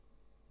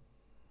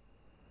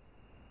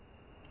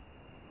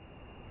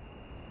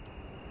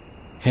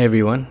Hey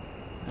everyone,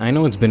 I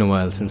know it's been a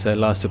while since I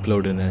last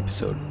uploaded an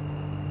episode.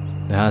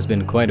 There has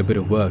been quite a bit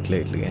of work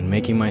lately, and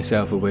making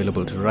myself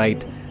available to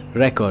write,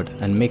 record,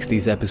 and mix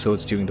these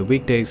episodes during the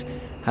weekdays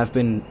have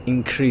been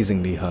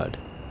increasingly hard.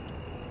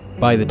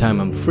 By the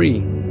time I'm free,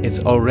 it's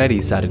already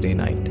Saturday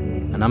night,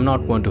 and I'm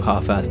not one to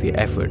half-ass the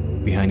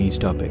effort behind each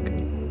topic.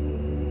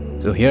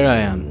 So here I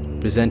am,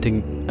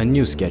 presenting a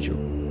new schedule.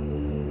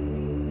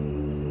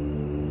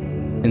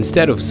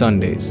 Instead of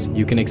Sundays,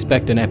 you can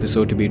expect an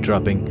episode to be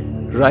dropping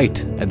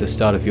right at the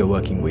start of your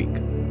working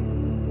week.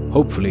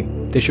 Hopefully,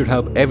 this should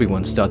help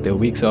everyone start their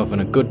weeks off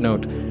on a good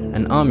note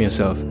and arm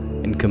yourself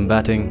in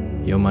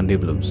combating your Monday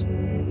blues.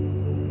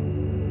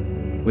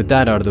 With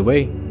that out of the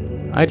way,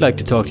 I'd like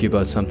to talk to you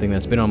about something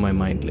that's been on my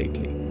mind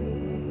lately.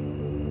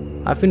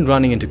 I've been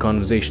running into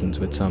conversations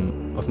with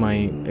some of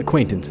my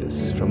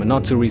acquaintances from a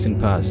not-so-recent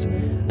past,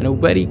 and a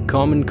very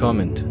common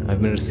comment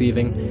I've been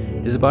receiving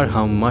is about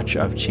how much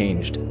I've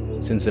changed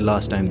since the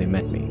last time they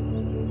met me.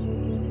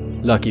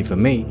 Lucky for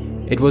me,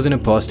 it was in a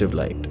positive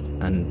light,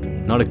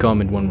 and not a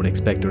comment one would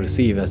expect to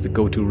receive as the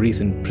go-to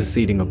reason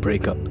preceding a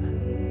breakup.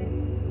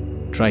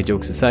 Try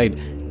jokes aside,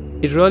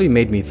 it really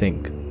made me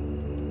think.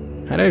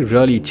 Had I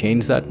really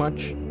changed that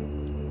much?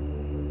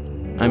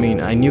 I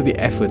mean, I knew the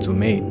efforts were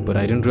made, but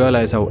I didn't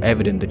realize how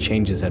evident the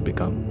changes had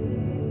become.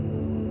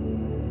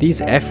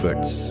 These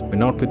efforts were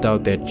not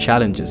without their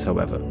challenges,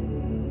 however.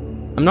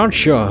 I'm not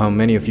sure how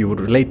many of you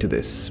would relate to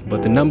this,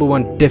 but the number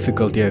one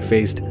difficulty I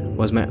faced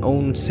was my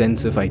own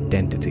sense of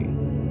identity.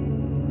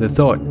 The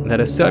thought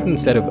that a certain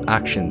set of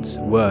actions,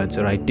 words,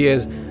 or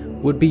ideas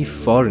would be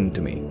foreign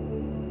to me.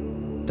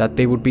 That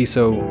they would be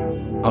so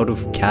out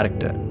of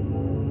character.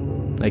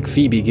 Like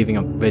Phoebe giving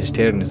up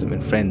vegetarianism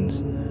in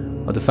Friends,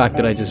 or the fact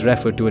that I just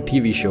referred to a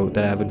TV show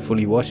that I haven't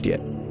fully watched yet.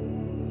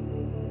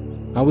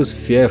 I was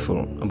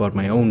fearful about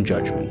my own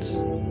judgments.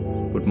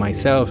 Would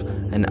myself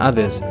and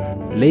others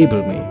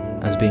label me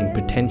as being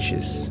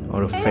pretentious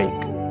or a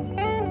fake?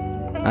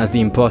 As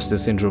the imposter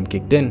syndrome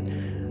kicked in,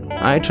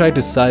 I tried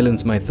to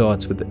silence my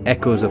thoughts with the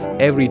echoes of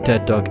every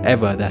TED Talk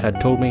ever that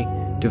had told me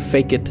to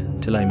fake it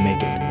till I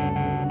make it.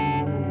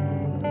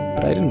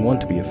 But I didn't want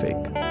to be a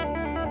fake.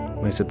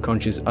 My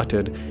subconscious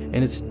uttered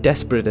in its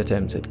desperate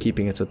attempts at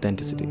keeping its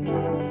authenticity.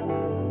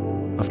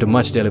 After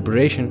much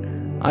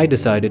deliberation, I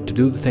decided to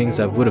do the things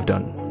I would have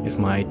done if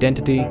my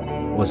identity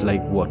was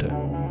like water.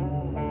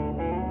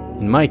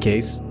 In my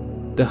case,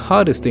 the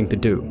hardest thing to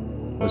do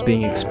was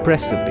being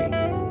expressively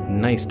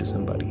nice to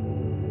somebody.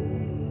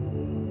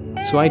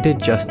 So I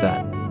did just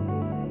that.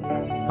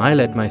 I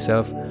let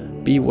myself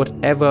be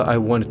whatever I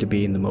wanted to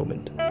be in the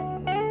moment,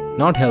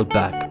 not held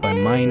back by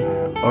mine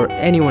or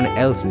anyone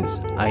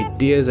else's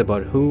ideas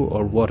about who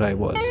or what I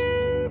was.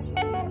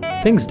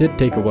 Things did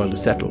take a while to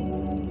settle.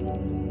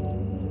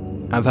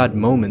 I've had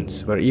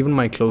moments where even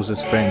my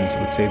closest friends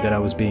would say that I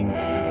was being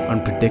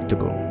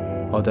unpredictable,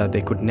 or that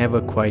they could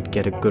never quite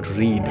get a good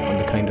read on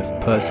the kind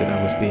of person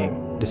I was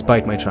being,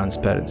 despite my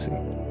transparency.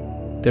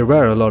 There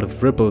were a lot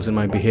of ripples in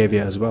my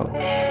behavior as well,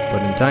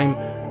 but in time,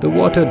 the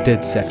water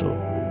did settle.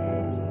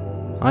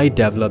 I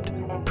developed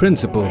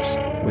principles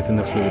within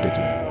the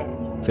fluidity,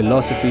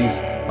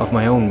 philosophies of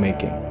my own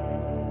making,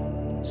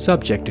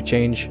 subject to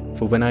change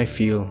for when I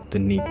feel the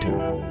need to.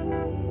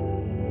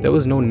 There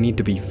was no need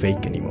to be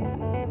fake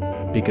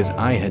anymore, because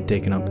I had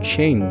taken up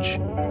change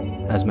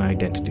as my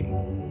identity.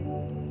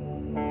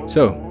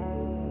 So,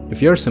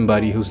 if you're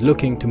somebody who's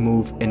looking to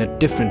move in a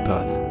different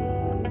path,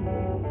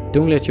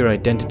 don't let your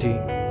identity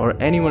or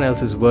anyone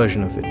else's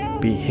version of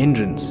it be a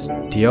hindrance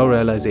to your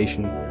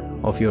realization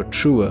of your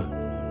truer,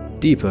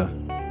 deeper,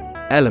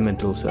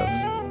 elemental self.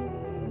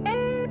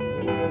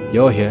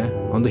 You're here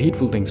on the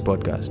Heatful Things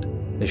podcast,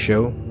 the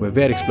show where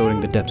we're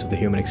exploring the depths of the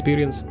human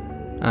experience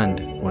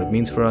and what it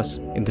means for us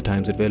in the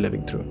times that we're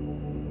living through.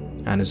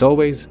 And as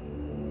always,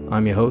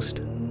 I'm your host,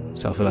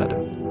 Safal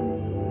Adam.